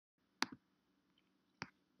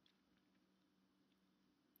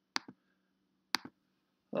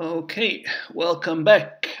Okay, welcome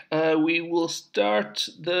back. We will start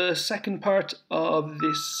the second part of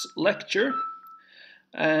this lecture,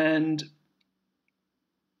 and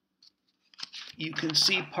you can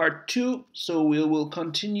see part 2, so we will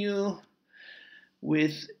continue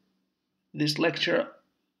with this lecture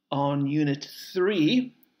on Unit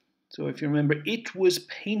 3. So if you remember, it was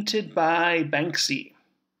painted by Banksy.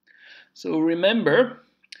 So remember,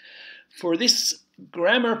 for this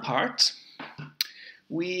grammar part,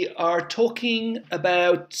 we are talking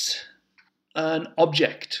about an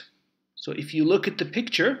object. So if you look at the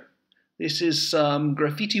picture, this is some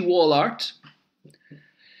graffiti wall art,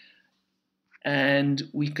 and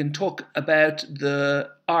we can talk about the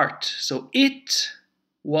art. So it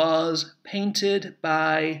was painted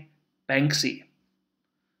by Banksy.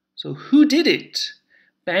 So who did it?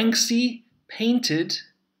 Banksy painted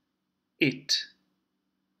it.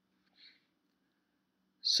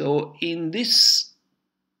 So in this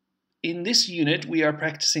unit, we are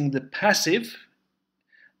practicing the passive,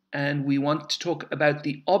 and we want to talk about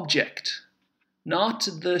the object, not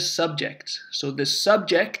the subject. So the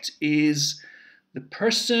subject is the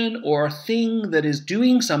person or thing that is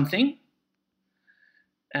doing something,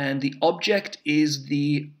 and the object is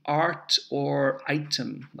the art or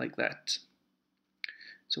item, like that.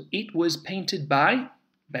 So it was painted by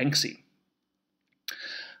Banksy.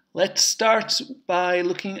 Let's start by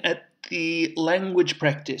looking at the language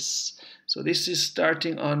practice. So this is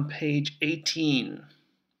starting on page 18.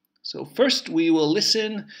 So first we will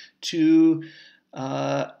listen to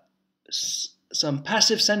some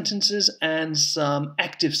passive sentences and some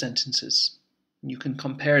active sentences. You can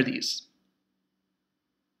compare these.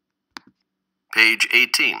 Page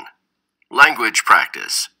 18. Language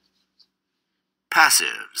practice.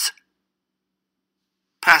 Passives.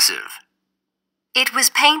 Passive. It was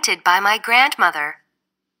painted by my grandmother.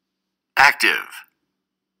 Active.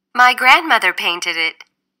 My grandmother painted it.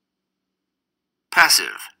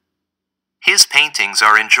 Passive. His paintings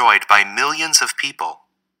are enjoyed by millions of people.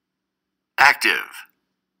 Active.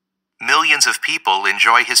 Millions of people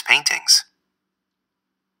enjoy his paintings.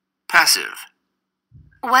 Passive.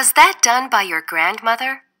 Was that done by your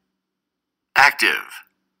grandmother? Active.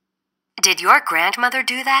 Did your grandmother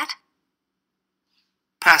do that?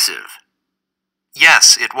 Passive.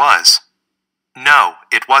 Yes, it was. No,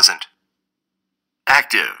 it wasn't.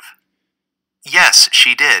 Active. Yes,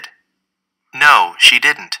 she did. No, she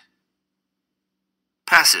didn't.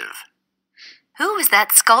 Passive. Who was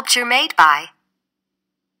that sculpture made by?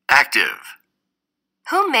 Active.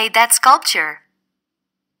 Who made that sculpture?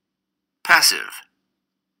 Passive.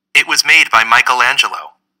 It was made by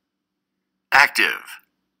Michelangelo. Active.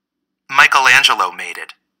 Michelangelo made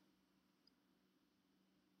it.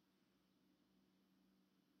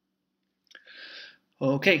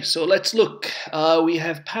 Okay, so let's look. We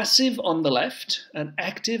have passive on the left and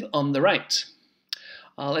active on the right.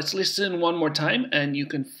 Let's listen one more time, and you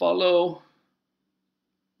can follow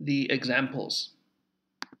the examples.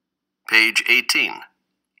 Page 18.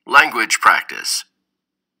 Language practice.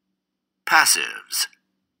 Passives.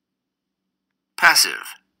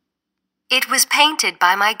 Passive. It was painted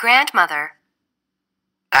by my grandmother.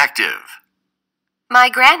 Active. My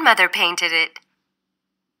grandmother painted it.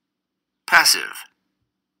 Passive.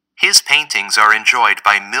 His paintings are enjoyed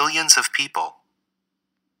by millions of people.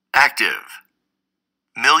 Active.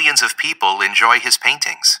 Millions of people enjoy his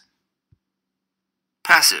paintings.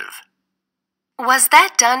 Passive. Was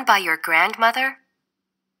that done by your grandmother?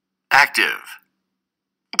 Active.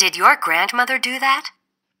 Did your grandmother do that?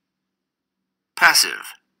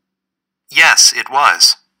 Passive. Yes, it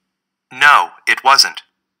was. No, it wasn't.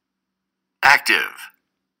 Active.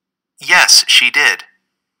 Yes, she did.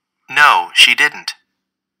 No, she didn't.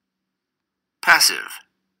 Passive.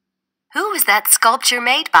 Who was that sculpture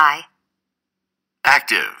made by?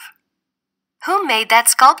 Active. Who made that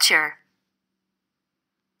sculpture?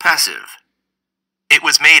 Passive. It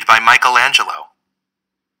was made by Michelangelo.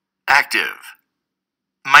 Active.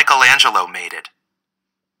 Michelangelo made it.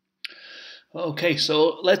 Okay,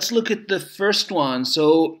 so let's look at the first one.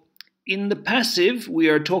 So in the passive, we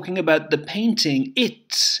are talking about the painting.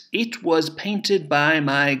 It was painted by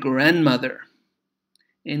my grandmother.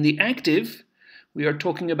 In the active, we are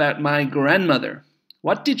talking about my grandmother.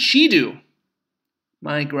 What did she do?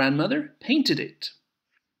 My grandmother painted it.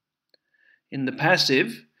 In the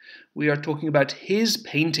passive, we are talking about his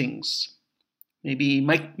paintings. Maybe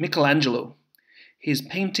Michelangelo. His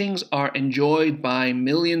paintings are enjoyed by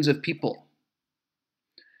millions of people.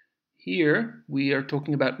 Here, we are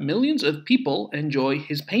talking about millions of people enjoy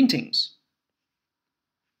his paintings.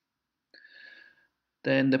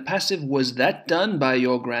 Then the passive, was that done by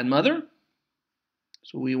your grandmother?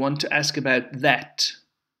 So we want to ask about that.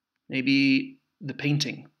 Maybe the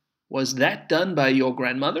painting. Was that done by your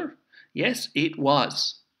grandmother? Yes, it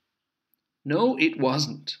was. No, it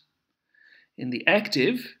wasn't. In the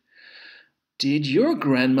active, did your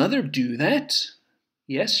grandmother do that?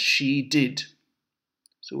 Yes, she did.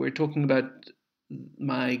 So we're talking about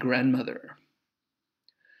my grandmother.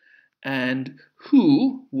 And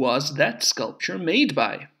who was that sculpture made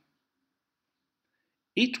by?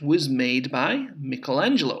 It was made by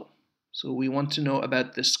Michelangelo. So we want to know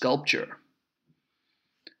about the sculpture.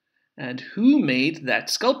 And who made that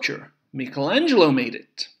sculpture? Michelangelo made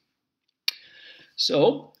it.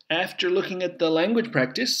 So, after looking at the language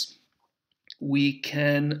practice, we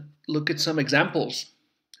can look at some examples.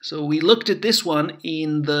 So we looked at this one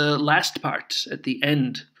in the last part, at the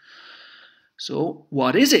end. So,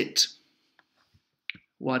 what is it?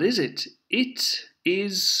 What is it? It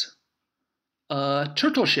is a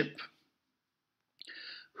turtle ship.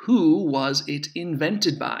 Who was it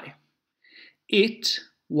invented by? It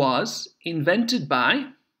was invented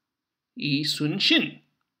by Yi Sun-shin.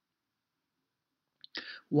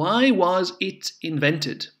 Why was it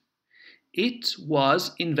invented? It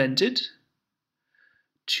was invented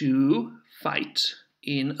to fight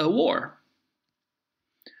in a war.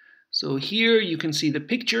 So here you can see the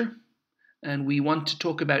picture, and we want to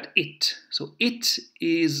talk about it. So it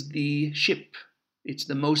is the ship. It's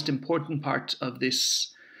the most important part of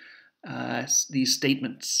these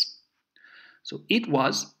statements. So it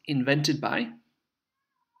was invented by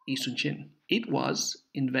Yi Sun-shin. It was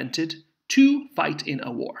invented to fight in a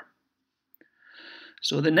war.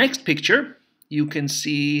 So the next picture, you can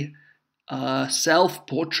see a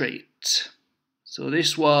self-portrait. So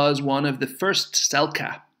this was one of the first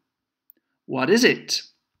selka. What is it?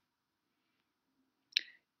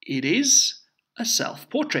 It is a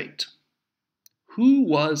self-portrait. Who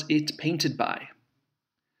was it painted by?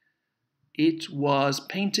 It was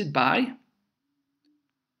painted by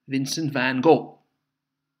Vincent van Gogh.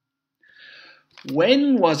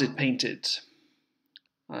 When was it painted?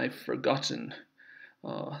 I've forgotten.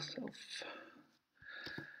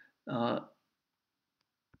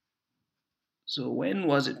 So when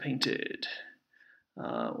was it painted?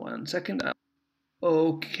 1 second.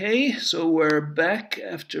 Okay, so we're back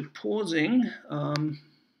after pausing.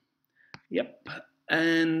 Yep,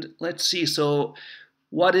 and let's see. So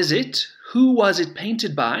what is it? Who was it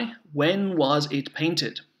painted by? When was it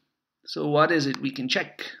painted? So what is it? We can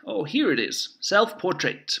check. Oh, here it is.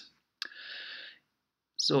 Self-portrait.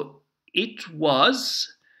 So it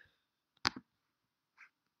was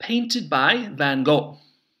painted by Van Gogh.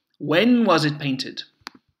 When was it painted?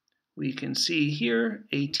 We can see here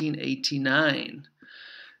 1889.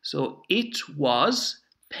 So it was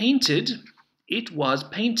painted in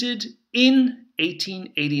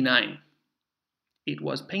 1889. It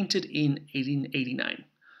was painted in 1889.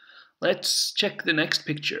 Let's check the next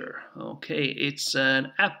picture. Okay, it's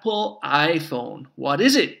an Apple iPhone. What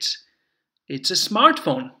is it? It's a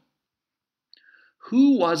smartphone.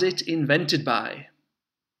 Who was it invented by?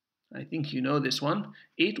 I think you know this one.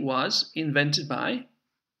 It was invented by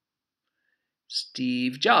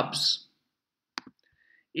Steve Jobs.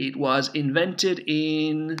 It was invented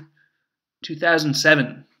in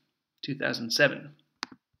 2007. 2007.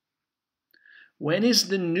 When is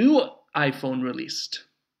the new iPhone released?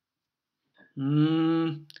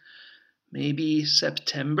 Maybe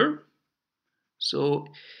September. So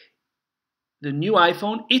the new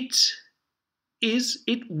iPhone, it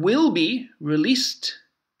will be released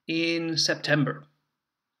in September.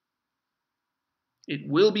 It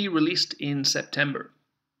will be released in September.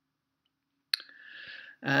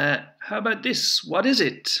 How about this? What is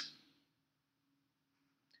it?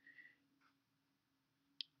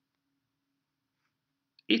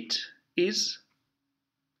 It is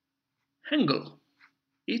Hangul.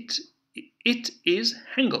 It is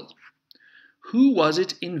Hangul. Who was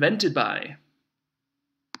it invented by?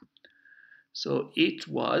 So it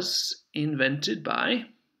was invented by,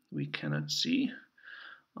 we cannot see,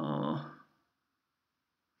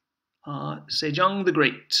 Sejong the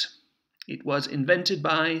Great. It was invented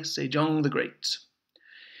by Sejong the Great.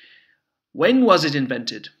 When was it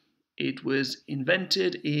invented? It was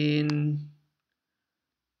invented in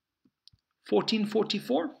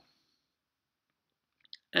 1444.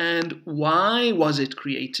 And why was it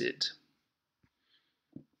created?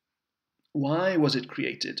 Why was it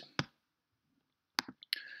created?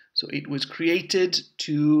 So it was created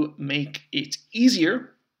to make it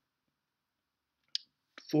easier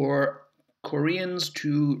for Koreans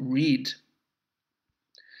to read.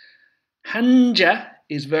 Hanja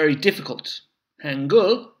is very difficult.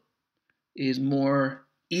 Hangul is more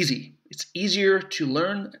easy. It's easier to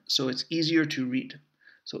learn, so it's easier to read.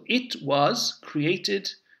 So it was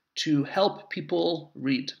created to help people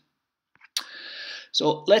read.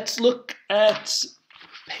 So let's look at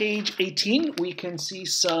page 18. We can see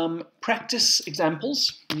some practice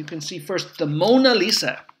examples. You can see first the Mona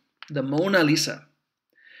Lisa. The Mona Lisa.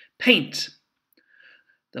 Paint.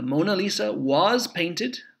 The Mona Lisa was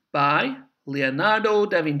painted by Leonardo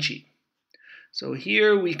da Vinci. So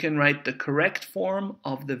here we can write the correct form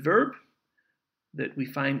of the verb that we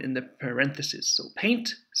find in the parentheses. So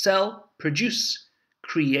paint, sell, produce,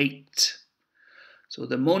 create. So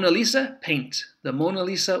the Mona Lisa, paint. The Mona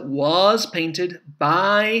Lisa was painted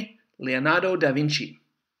by Leonardo da Vinci.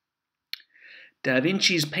 Da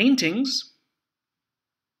Vinci's paintings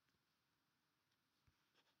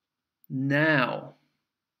now,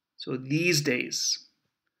 so these days,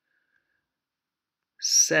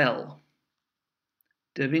 sell.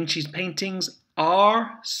 Da Vinci's paintings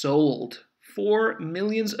are sold for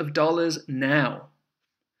millions of dollars now.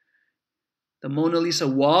 The Mona Lisa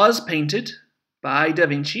was painted by Da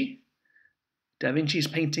Vinci. Da Vinci's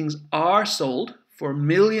paintings are sold for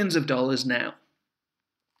millions of dollars now.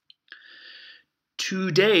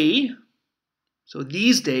 Today, so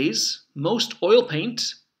these days, most oil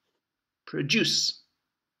paints produce,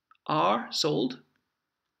 are sold,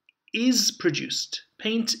 is produced.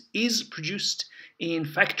 Paint is produced in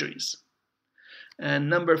factories. And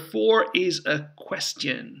number 4 is a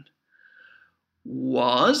question.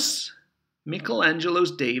 Was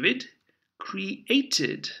Michelangelo's David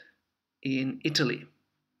created in Italy?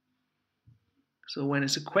 So when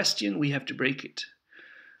it's a question, we have to break it.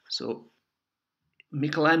 So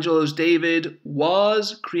Michelangelo's David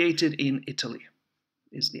was created in Italy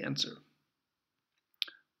is the answer.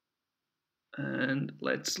 And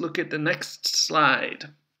let's look at the next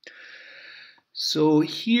slide. So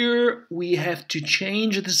here we have to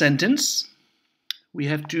change the sentence. We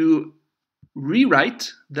have to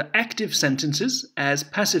rewrite the active sentences as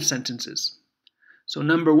passive sentences. So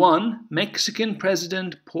number 1, Mexican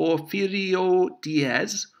President Porfirio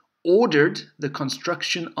Diaz ordered the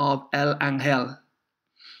construction of El Ángel.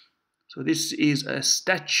 So this is a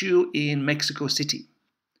statue in Mexico City.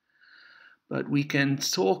 But we can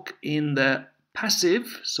talk in the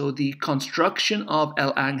passive, so the construction of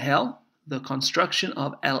El Ángel, the construction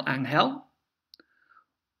of El Ángel,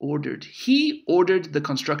 ordered. He ordered the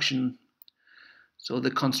construction. So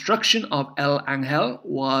the construction of El Ángel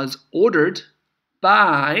was ordered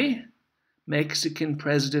by Mexican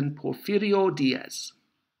President Porfirio Diaz.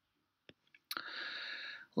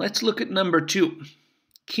 Let's look at number 2.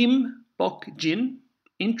 Kim Bok-jin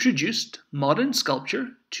introduced modern sculpture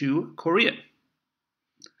to Korea.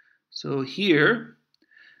 So here,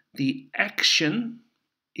 the action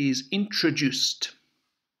is introduced,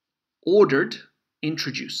 ordered,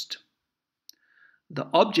 introduced. The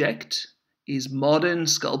object is modern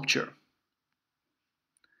sculpture.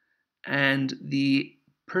 And the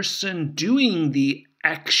person doing the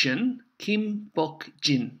action, Kim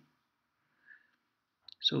Bok-jin.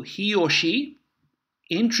 So he or she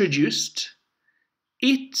introduced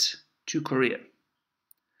it to Korea.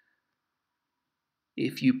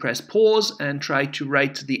 If you press pause and try to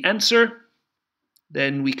write the answer,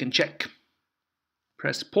 then we can check.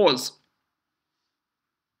 Press pause.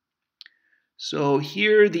 So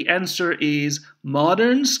here the answer is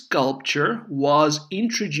modern sculpture was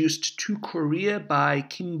introduced to Korea by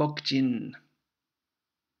Kim Bok-jin.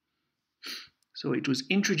 So it was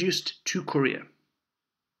introduced to Korea.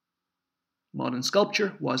 Modern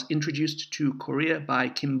sculpture was introduced to Korea by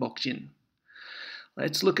Kim Bok-jin.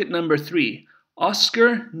 Let's look at number 3.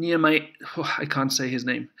 Oscar Niemeyer. Oh, I can't say his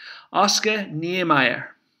name. Oscar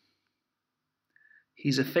Niemeyer.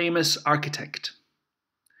 He's a famous architect.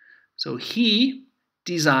 So he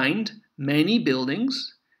designed many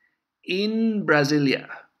buildings in Brasilia,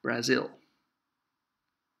 Brazil.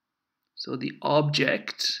 So the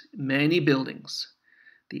object, many buildings.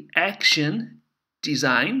 The action,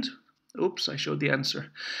 designed. Oops, I showed the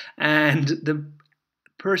answer. And the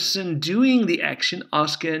person doing the action,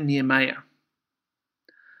 Oscar Niemeyer.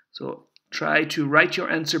 So try to write your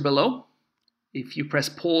answer below if you press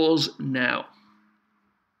pause now.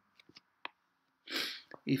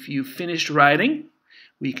 If you've finished writing,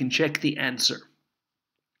 we can check the answer.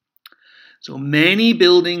 So many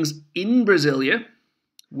buildings in Brasilia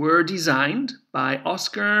were designed by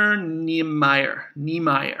Oscar Niemeyer.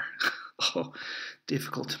 Niemeyer. Oh,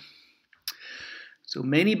 difficult. So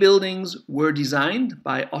many buildings were designed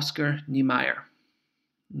by Oscar Niemeyer.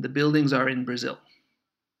 The buildings are in Brazil.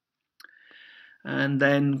 And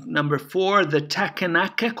then number 4, the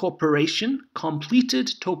Takanaka Corporation completed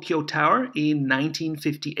Tokyo Tower in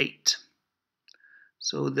 1958.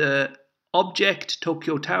 So the object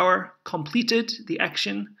Tokyo Tower completed the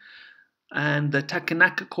action, and the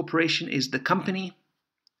Takanaka Corporation is the company.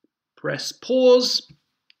 Press pause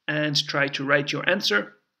and try to write your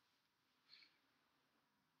answer.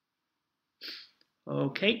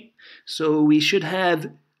 Okay, so we should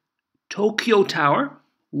have Tokyo Tower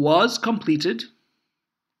was completed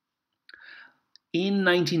in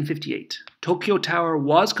 1958. Tokyo Tower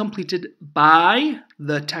was completed by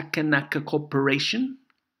the Takanaka Corporation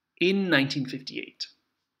in 1958.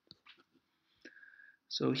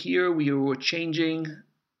 So here we were changing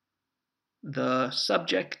the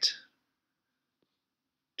subject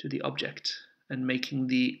to the object and making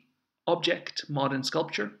the object modern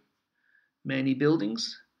sculpture. Many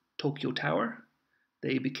buildings, Tokyo Tower,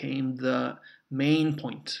 they became the main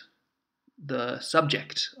point, the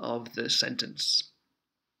subject of the sentence.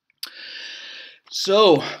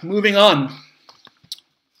 So, moving on,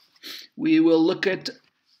 we will look at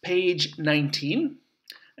page 19,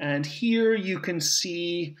 and here you can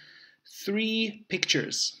see 3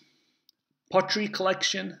 pictures: pottery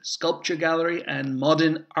collection, sculpture gallery, and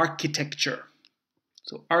modern architecture.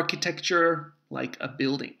 So architecture like a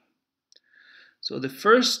building. So the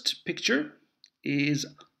first picture is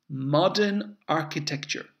modern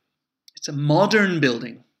architecture. It's a modern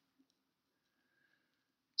building.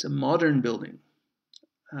 It's a modern building.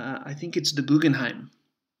 I think it's the Guggenheim.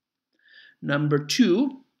 Number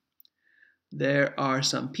 2, there are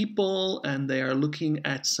some people and they are looking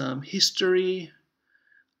at some history.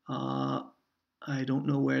 I don't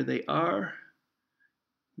know where they are.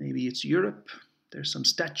 Maybe it's Europe. There's some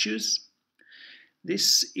statues.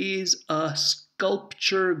 This is a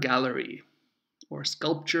sculpture gallery or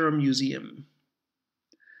sculpture museum.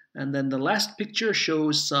 And then the last picture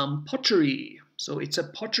shows some pottery. So it's a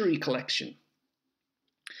pottery collection.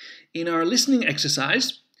 In our listening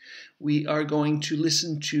exercise, we are going to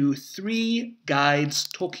listen to 3 guides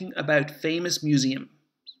talking about famous museums.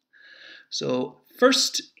 So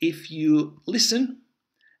first, if you listen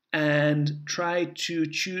and try to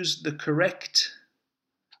choose the correct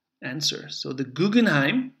answer. So the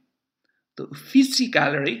Guggenheim, the Uffizi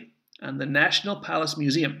Gallery, and the National Palace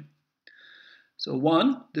Museum. So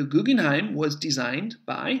 1, the Guggenheim was designed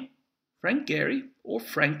by Frank Gehry or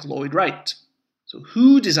Frank Lloyd Wright. So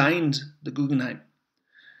who designed the Guggenheim?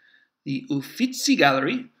 The Uffizi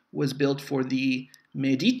Gallery was built for the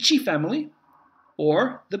Medici family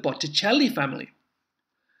or the Botticelli family.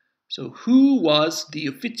 So who was the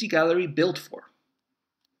Uffizi Gallery built for?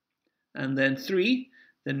 And then 3,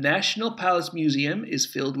 the National Palace Museum is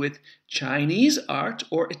filled with Chinese art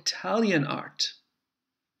or Italian art.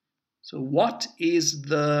 So what is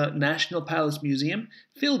the National Palace Museum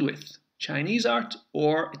filled with? Chinese art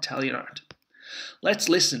or Italian art? Let's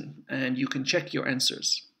listen and you can check your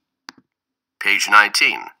answers. Page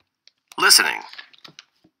 19. Listening.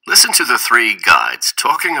 Listen to the 3 guides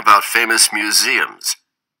talking about famous museums.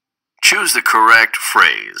 Choose the correct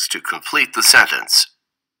phrase to complete the sentence.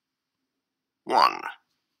 1.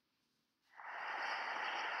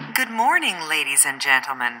 Good morning, ladies and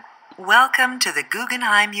gentlemen. Welcome to the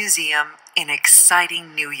Guggenheim Museum in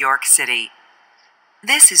exciting New York City.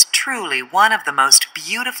 This is truly one of the most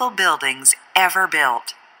beautiful buildings ever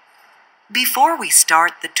built. Before we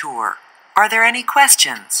start the tour, are there any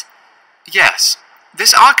questions? Yes,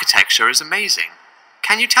 this architecture is amazing.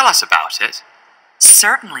 Can you tell us about it?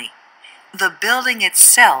 Certainly. The building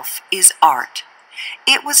itself is art.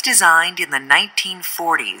 It was designed in the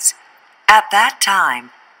 1940s. At that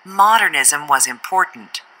time, modernism was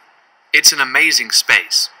important. It's an amazing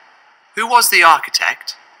space. Who was the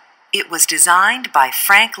architect? It was designed by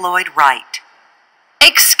Frank Lloyd Wright.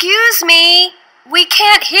 Excuse me, we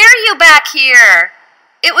can't hear you back here.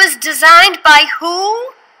 It was designed by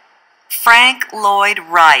who? Frank Lloyd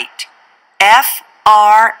Wright. FrankLloydWright.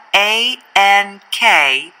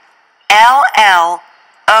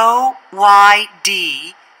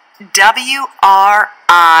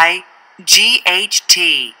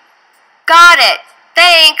 Got it.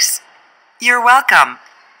 Thanks. You're welcome.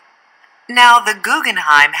 Now, the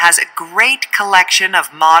Guggenheim has a great collection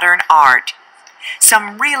of modern art.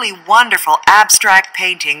 Some really wonderful abstract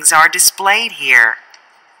paintings are displayed here.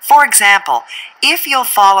 For example, if you'll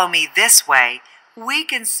follow me this way, we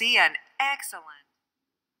can see an excellent...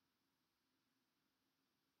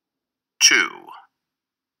 2.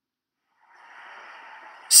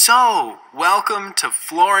 So, welcome to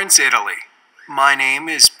Florence, Italy. My name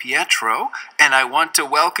is Pietro, and I want to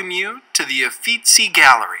welcome you to the Uffizi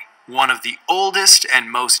Gallery. one of the oldest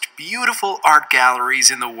and most beautiful art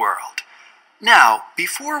galleries in the world. Now,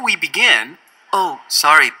 before we begin... Oh,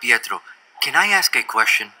 sorry, Pietro. Can I ask a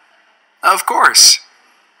question? Of course.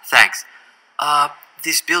 Thanks.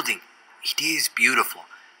 This building, it is beautiful.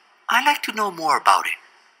 I'd like to know more about it.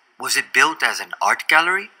 Was it built as an art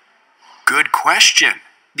gallery? Good question.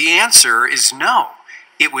 The answer is no.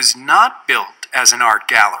 It was not built as an art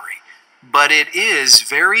gallery, but it is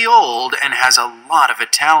very old and has a lot of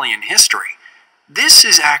Italian history. This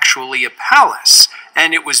is actually a palace,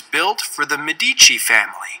 and it was built for the Medici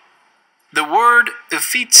family. The word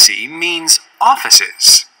Uffizi means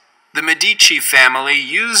offices. The Medici family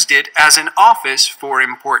used it as an office for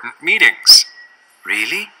important meetings.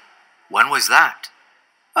 Really? When was that?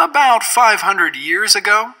 About 500 years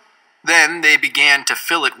ago. Then they began to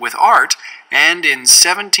fill it with art, and in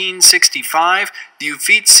 1765, the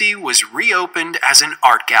Uffizi was reopened as an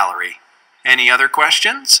art gallery. Any other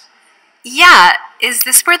questions? Yeah, is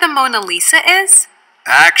this where the Mona Lisa is?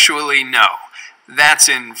 Actually, no. That's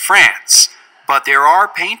in France. But there are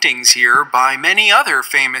paintings here by many other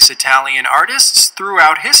famous Italian artists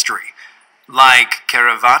throughout history, like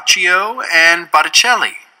Caravaggio and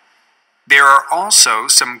Botticelli. There are also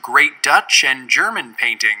some great Dutch and German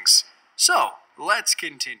paintings. So, let's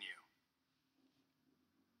continue.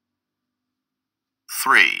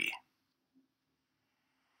 3.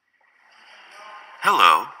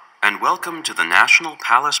 Hello, and welcome to the National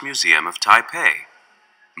Palace Museum of Taipei.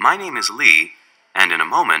 My name is Lee, and in a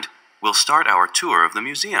moment, we'll start our tour of the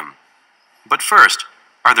museum. But first,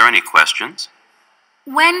 are there any questions?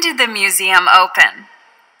 When did the museum open?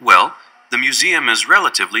 Well, the museum is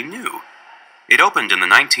relatively new. It opened in the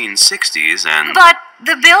 1960s and... But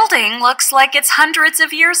the building looks like it's hundreds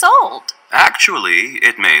of years old. Actually,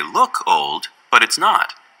 it may look old, but it's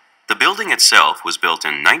not. The building itself was built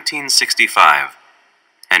in 1965.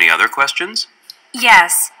 Any other questions?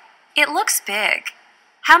 Yes, it looks big.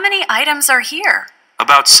 How many items are here?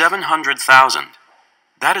 About 700,000.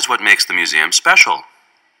 That is what makes the museum special.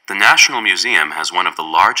 The National Museum has one of the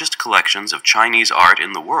largest collections of Chinese art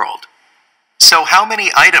in the world. So how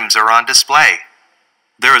many items are on display?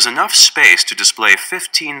 There is enough space to display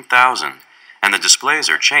 15,000, and the displays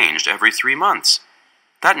are changed every 3 months.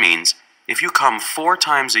 That means if you come 4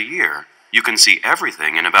 times a year, you can see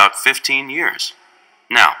everything in about 15 years.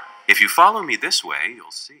 Now, if you follow me this way,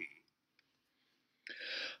 you'll see.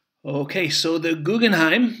 Okay, so the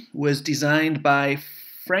Guggenheim was designed by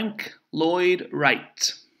Frank Lloyd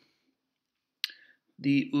Wright.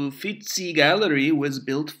 The Uffizi Gallery was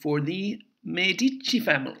built for the Medici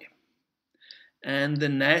family. And the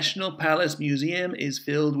National Palace Museum is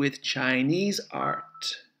filled with Chinese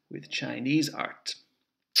art.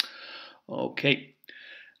 Okay,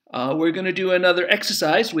 we're going to do another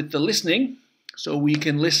exercise with the listening, so we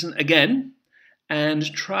can listen again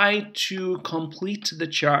and try to complete the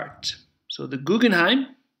chart. So the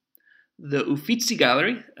Guggenheim, the Uffizi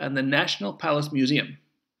Gallery, and the National Palace Museum.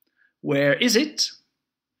 Where is it?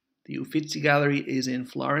 The Uffizi Gallery is in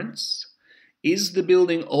Florence. Is the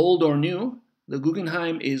building old or new? The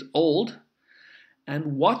Guggenheim is old.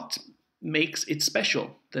 And what makes it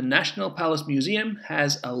special? The National Palace Museum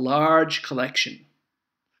has a large collection.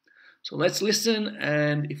 So let's listen,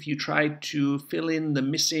 and if you try to fill in the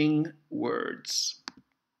missing words.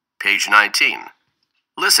 Page 19.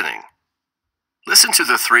 Listening. Listen to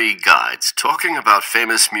the 3 guides talking about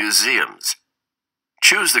famous museums.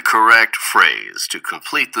 Choose the correct phrase to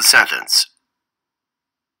complete the sentence.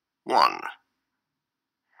 1.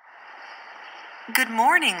 Good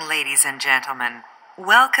morning, ladies and gentlemen.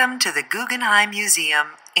 Welcome to the Guggenheim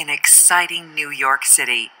Museum in exciting New York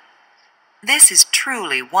City. This is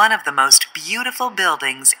truly one of the most beautiful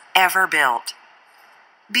buildings ever built.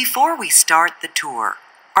 Before we start the tour,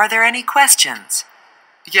 are there any questions?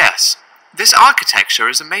 Yes, this architecture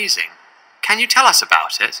is amazing. Can you tell us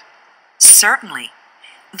about it? Certainly.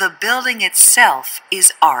 The building itself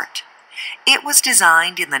is art. It was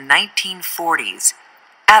designed in the 1940s.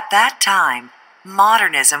 At that time,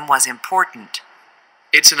 modernism was important.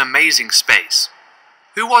 It's an amazing space.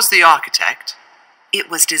 Who was the architect? It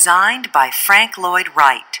was designed by Frank Lloyd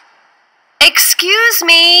Wright. Excuse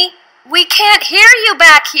me, we can't hear you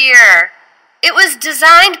back here. It was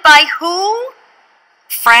designed by who?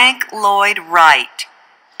 Frank Lloyd Wright.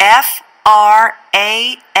 FrankLloydWright.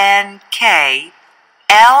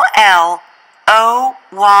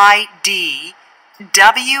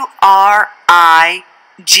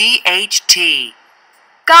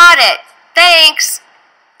 Got it. Thanks.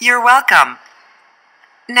 You're welcome.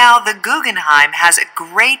 Now, the Guggenheim has a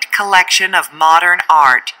great collection of modern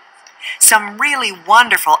art. Some really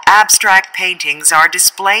wonderful abstract paintings are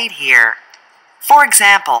displayed here. For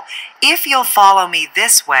example, if you'll follow me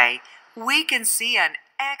this way, we can see an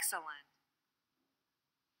excellent...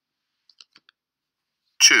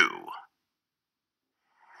 2.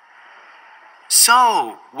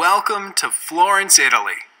 So, welcome to Florence,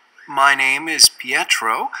 Italy. My name is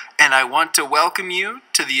Pietro, and I want to welcome you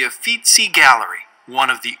to the Uffizi Gallery, one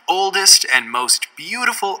of the oldest and most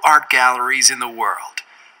beautiful art galleries in the world.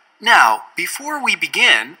 Now, before we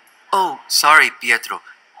begin... Oh, sorry, Pietro.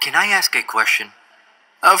 Can I ask a question?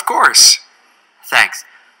 Of course. Thanks.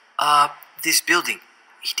 This building,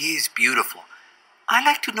 it is beautiful. I'd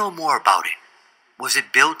like to know more about it. Was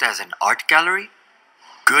it built as an art gallery?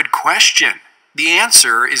 Good question. The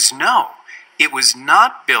answer is no. It was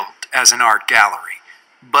not built as an art gallery,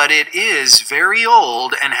 but it is very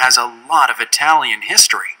old and has a lot of Italian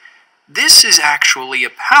history. This is actually a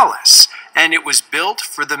palace, and it was built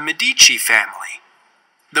for the Medici family.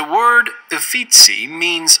 The word Uffizi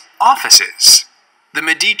means offices. The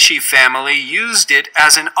Medici family used it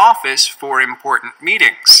as an office for important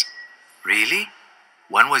meetings. Really?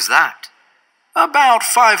 When was that? About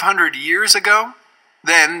 500 years ago.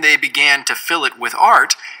 Then they began to fill it with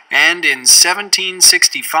art, and in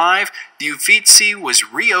 1765, the Uffizi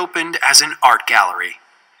was reopened as an art gallery.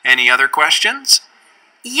 Any other questions?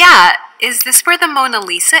 Yeah, is this where the Mona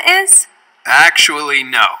Lisa is? Actually,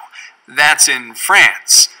 no. That's in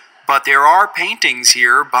France. But there are paintings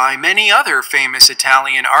here by many other famous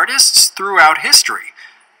Italian artists throughout history,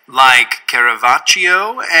 like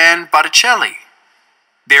Caravaggio and Botticelli.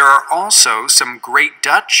 There are also some great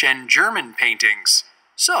Dutch and German paintings.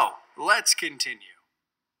 So, let's continue.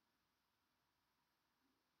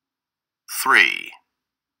 3.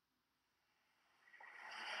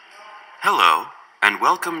 Hello, and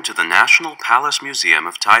welcome to the National Palace Museum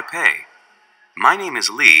of Taipei. My name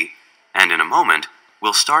is Lee, and in a moment,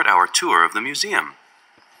 we'll start our tour of the museum.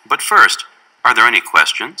 But first, are there any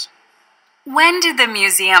questions? When did the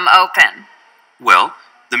museum open? Well,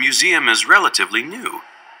 the museum is relatively new.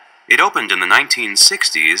 It opened in the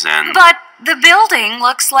 1960s and... But the building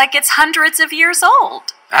looks like it's hundreds of years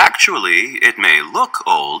old. Actually, it may look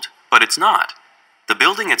old, but it's not. The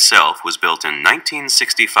building itself was built in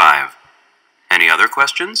 1965. Any other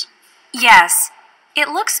questions? Yes, it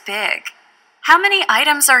looks big. How many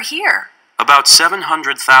items are here? About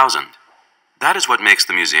 700,000. That is what makes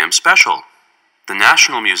the museum special. The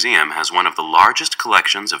National Museum has one of the largest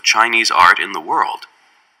collections of Chinese art in the world.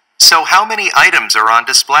 So how many items are on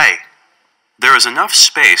display? There is enough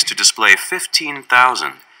space to display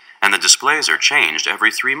 15,000, and the displays are changed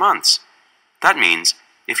every 3 months. That means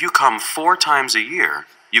if you come 4 times a year,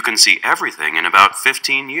 you can see everything in about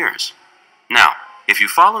 15 years. Now, if you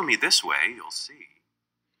follow me this way, you'll see.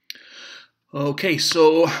 Okay,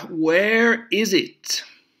 so where is it?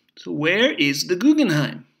 So where is the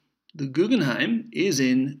Guggenheim? The Guggenheim is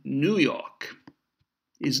in New York.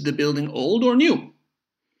 Is the building old or new?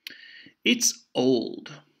 It's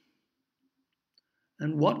old.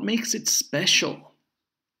 And what makes it special?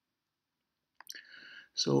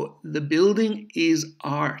 So the building is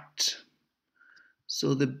art.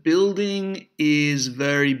 So the building is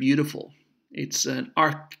very beautiful. It's an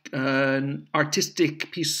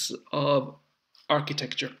artistic piece of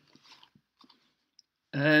architecture.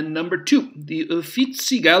 And number 2, the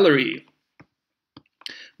Uffizi Gallery.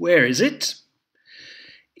 Where is it?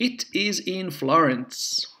 It is in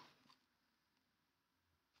Florence.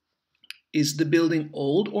 Is the building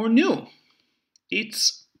old or new?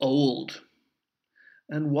 It's old.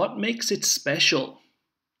 And what makes it special?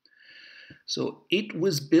 So it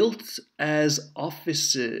was built as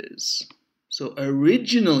offices. So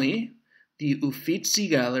originally, the Uffizi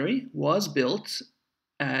Gallery was built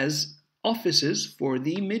as offices for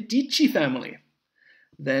the Medici family.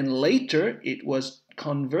 Then later it was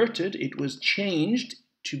converted, it was changed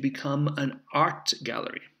to become an art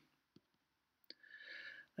gallery.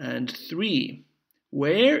 And 3,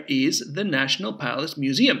 where is the National Palace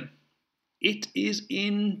Museum? It is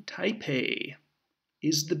in Taipei.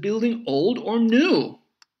 Is the building old or new?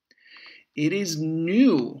 It is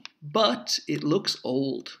new, but it looks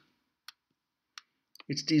old.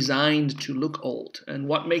 It's designed to look old. And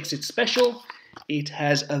what makes it special? It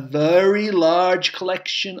has a very large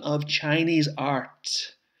collection of Chinese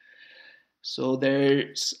art. So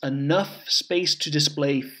there's enough space to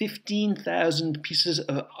display 15,000 pieces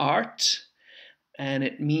of art. And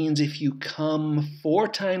it means if you come 4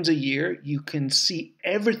 times a year, you can see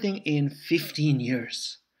everything in 15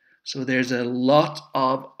 years. So there's a lot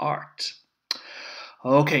of art.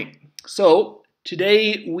 Okay, so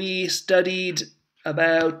today we studied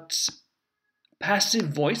about passive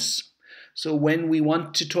voice So when we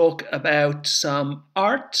want to talk about some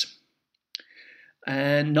art,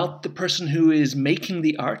 and not the person who is making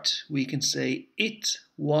the art, we can say it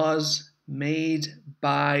was made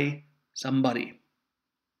by somebody.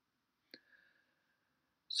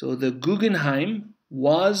 So the Guggenheim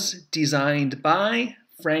was designed by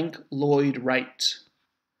Frank Lloyd Wright.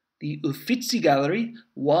 The Uffizi Gallery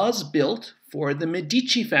was built for the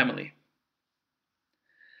Medici family.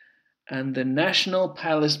 And the National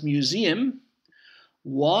Palace Museum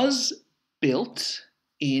was built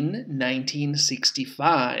in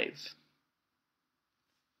 1965.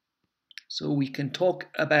 So we can talk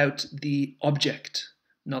about the object,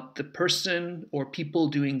 not the person or people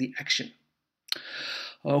doing the action.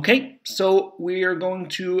 Okay, so we are going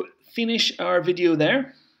to finish our video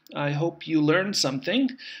there. I hope you learned something.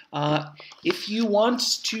 If you want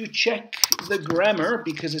to check the grammar,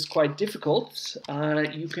 because it's quite difficult,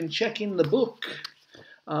 you can check in the book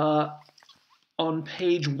on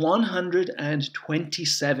page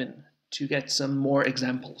 127 to get some more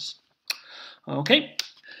examples. Okay,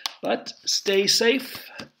 but stay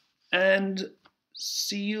safe and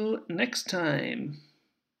see you next time.